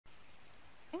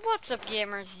What's up,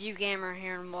 gamers? UGamer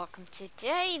here, and welcome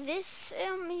today. This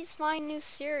is my new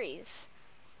series.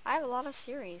 I have a lot of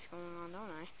series going on,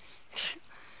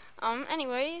 don't I?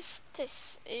 Anyways,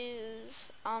 this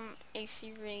is a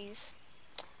series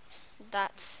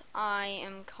that I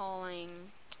am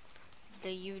calling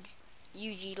the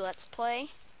UG Let's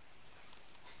Play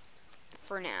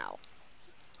for now,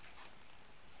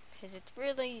 because it's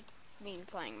really me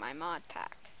playing my mod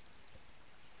pack.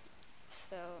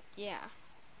 So yeah,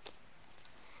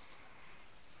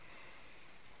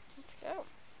 let's go.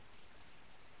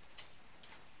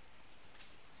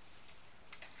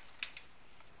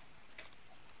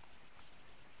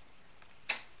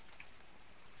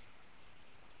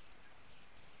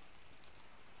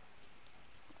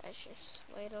 Let's just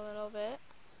wait a little bit.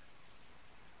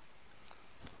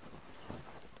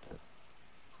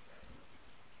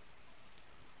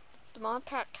 The mod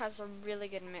pack has a really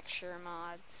good mixture of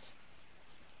mods.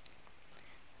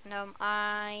 And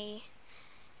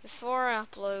before I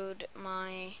upload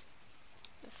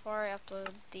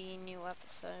the new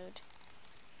episode,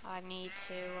 I need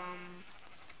to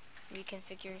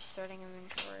reconfigure starting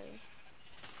inventory.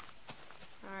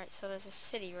 Alright, so there's a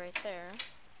city right there.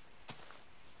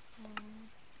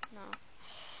 No.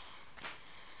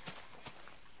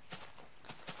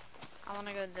 I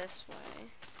wanna go this way.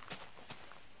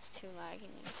 It's too laggy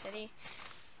in the city.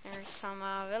 There's some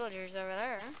villagers over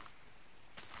there.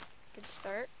 Good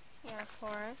start. Yeah,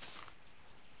 forest.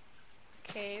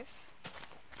 Cave.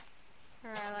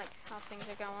 I like how things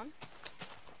are going.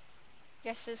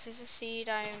 Yes, this is a seed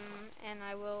and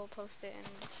I will post it in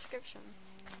the description.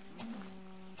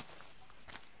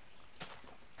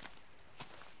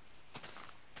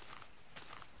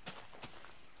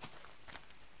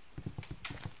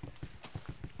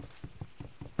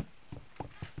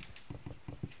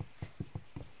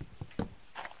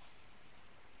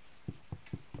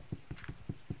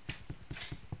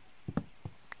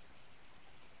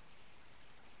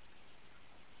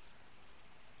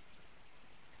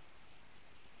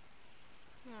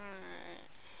 Alright.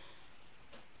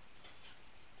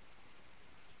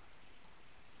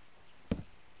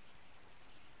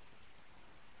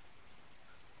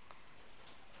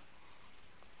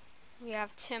 We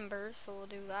have timber, so we'll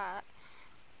do that.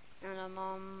 And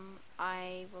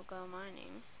I will go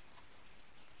mining.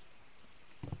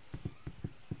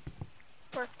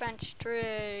 Workbench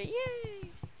tree, yay!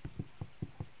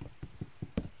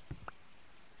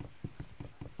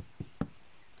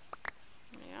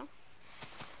 Yeah.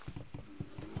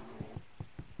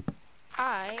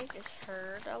 I just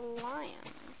heard a lion.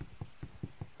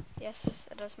 Yes,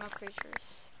 it does smell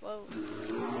creatures. Whoa.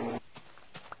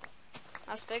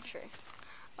 That's a big tree.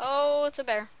 Oh, it's a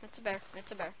bear. It's a bear.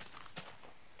 It's a bear.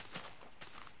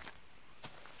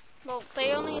 Well,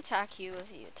 they only attack you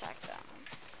if you attack them.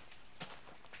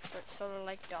 So they're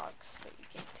like dogs, but you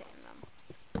can't tame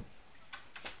them.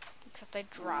 Except they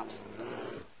drop something.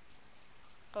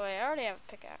 Oh wait, I already have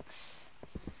a pickaxe.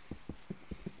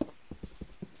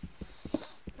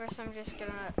 First I'm just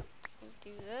gonna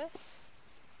do this.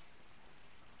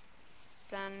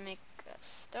 Then make a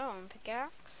stone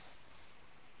pickaxe.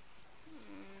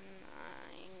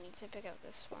 I need to pick up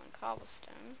this one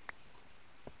cobblestone.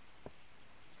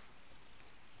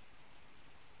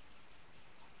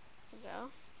 There we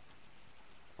go.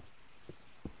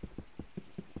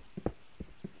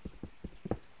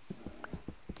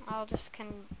 I'll just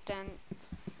condense.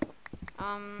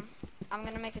 I'm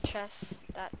gonna make a chest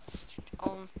that's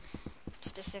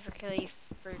specifically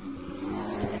for,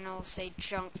 and I'll say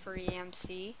junk for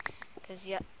EMC, because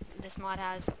yeah, this mod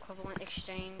has equivalent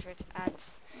exchange, which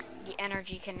adds the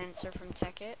energy condenser from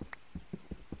Tekkit,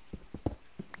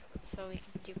 so we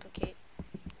can duplicate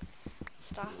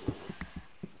stuff.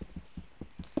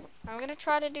 I'm gonna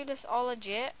try to do this all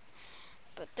legit,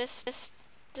 but this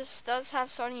does have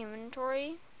starting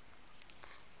inventory,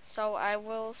 so I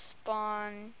will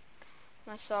spawn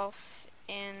myself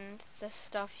in the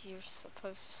stuff you're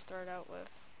supposed to start out with.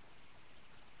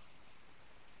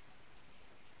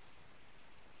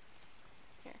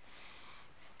 Here,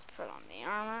 let's put on the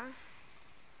armor.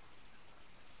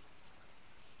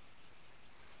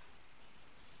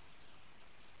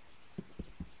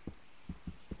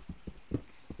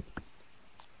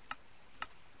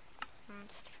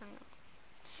 Let's turn it.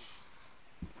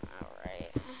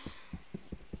 Alright.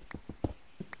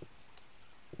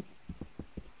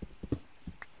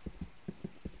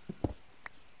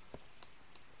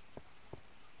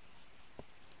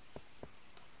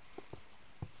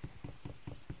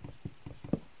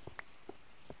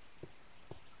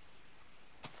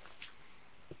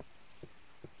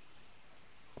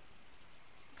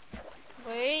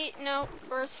 Wait. Wait, no.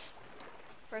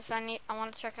 First I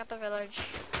want to check out the village.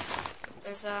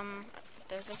 There's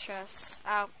a chest.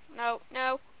 Ow. No,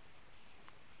 no.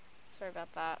 Sorry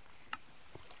about that.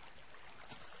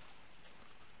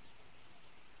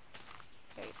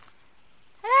 Wait.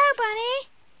 Hello, bunny.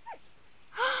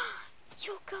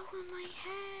 You'll go in my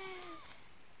head.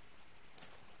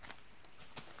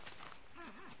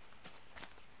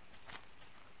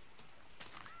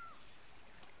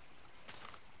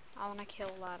 I want to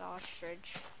kill that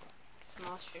ostrich. Some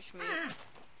ostrich meat.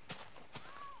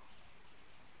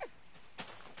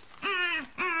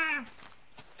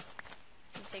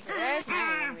 Secret egg? Now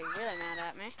you're gonna be really mad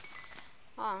at me.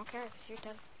 Oh, I don't care because you're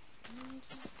dead.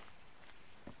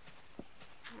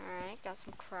 Alright, got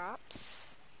some crops.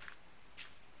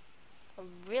 A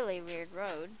really weird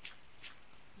road.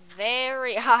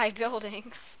 Very high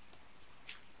buildings.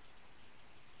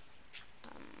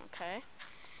 Okay.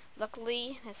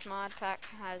 Luckily, this mod pack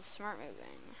has smart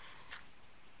moving.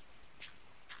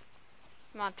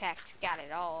 Mod pack's got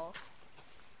it all.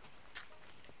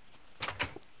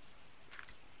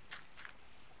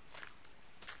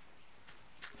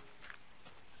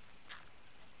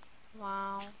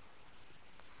 Wow.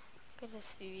 Look at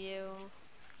this view.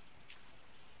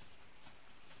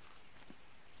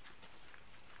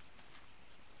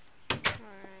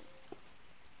 Alright.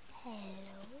 Hello.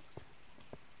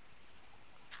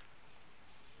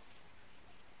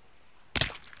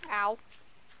 Ow.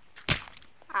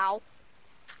 Ow.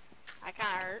 That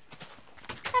kinda hurt.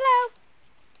 Hello.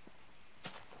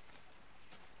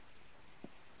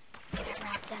 Can I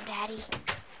rob them, Daddy?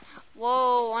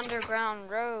 Whoa, underground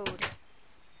road.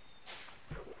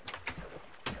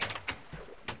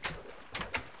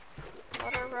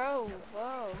 What a road.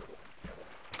 Whoa.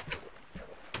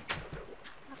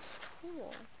 That's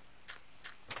cool.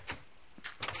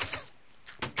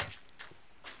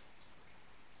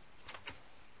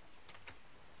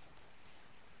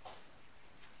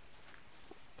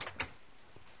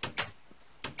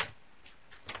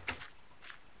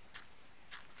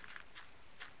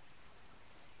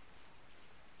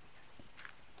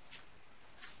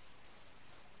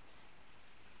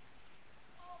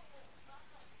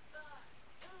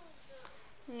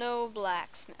 No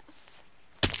blacksmith.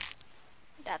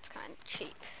 That's kind of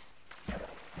cheap.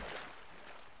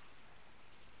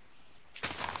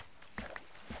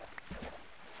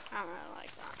 I don't really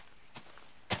like that.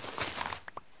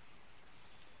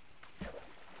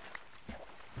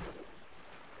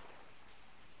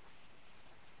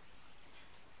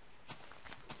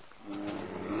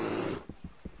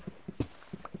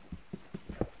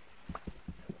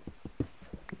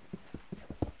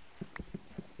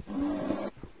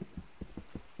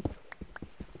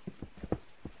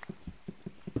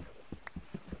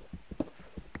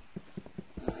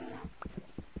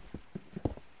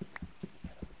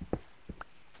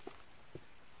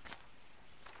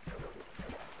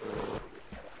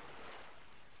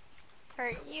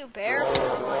 Hurt you, bear.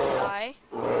 Die.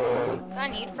 'Cause I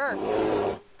need fur.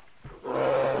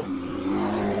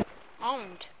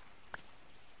 Owned.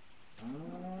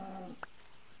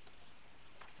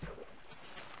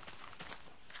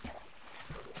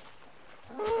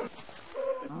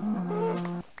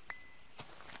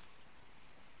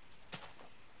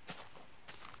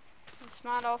 This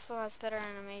mod also has better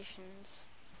animations.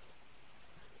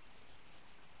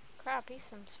 Crap, he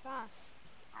swims fast.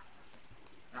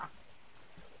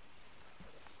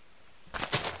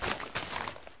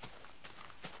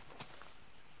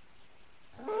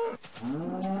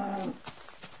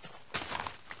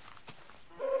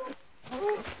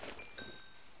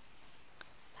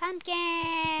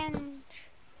 Pumpkin!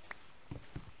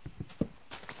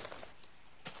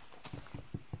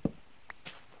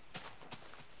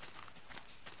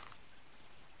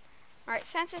 Alright,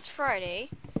 since it's Friday,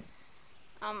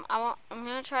 I'm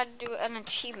gonna try to do an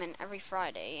achievement every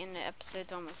Friday, and the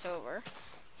episode's almost over.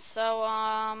 So,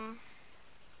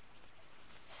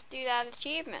 let's do that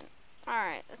achievement.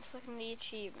 Alright, let's look at the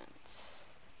achievements.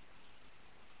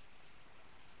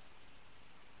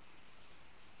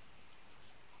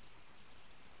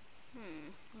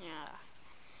 Yeah.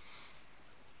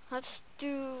 Let's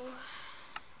do...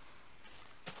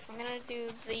 I'm gonna do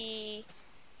the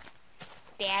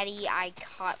Daddy I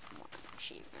Caught One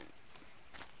achievement.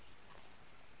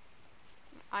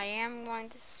 I am going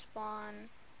to spawn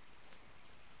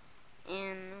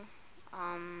in,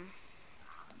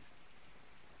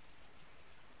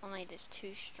 only the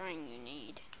 2 string you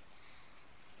need.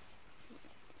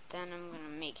 Then I'm gonna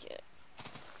make it.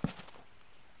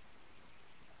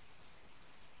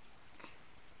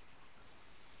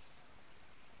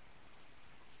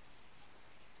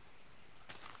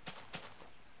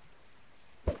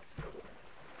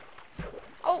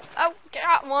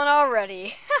 caught one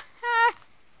already.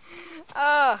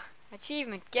 Oh,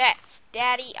 achievement gets.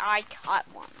 Daddy, I caught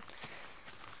one.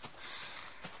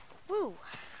 Woo.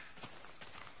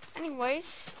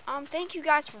 Anyways, thank you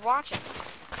guys for watching.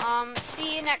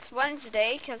 See you next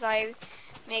Wednesday, because I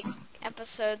make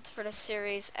episodes for the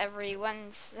series every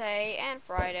Wednesday and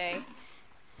Friday.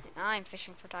 And I'm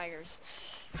fishing for tigers.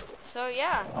 So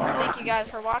yeah, thank you guys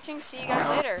for watching. See you guys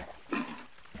later.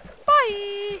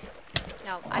 Bye!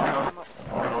 No, I have to come up with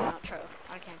an outro.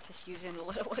 I can't just use it in the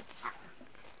little woods.